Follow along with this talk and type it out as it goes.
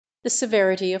The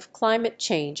severity of climate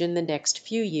change in the next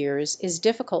few years is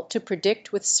difficult to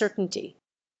predict with certainty.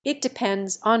 It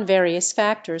depends on various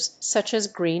factors such as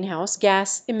greenhouse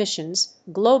gas emissions,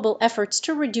 global efforts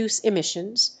to reduce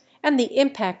emissions, and the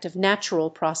impact of natural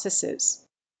processes.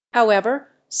 However,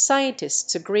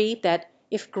 scientists agree that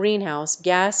if greenhouse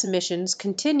gas emissions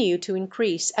continue to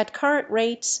increase at current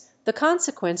rates, the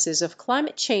consequences of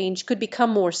climate change could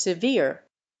become more severe.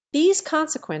 These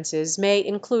consequences may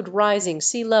include rising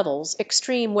sea levels,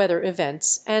 extreme weather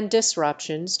events, and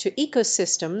disruptions to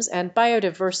ecosystems and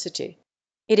biodiversity.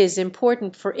 It is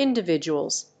important for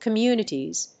individuals,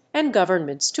 communities, and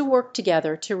governments to work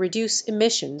together to reduce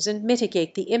emissions and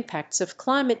mitigate the impacts of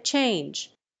climate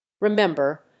change.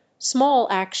 Remember, small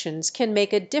actions can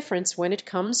make a difference when it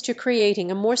comes to creating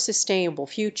a more sustainable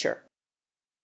future.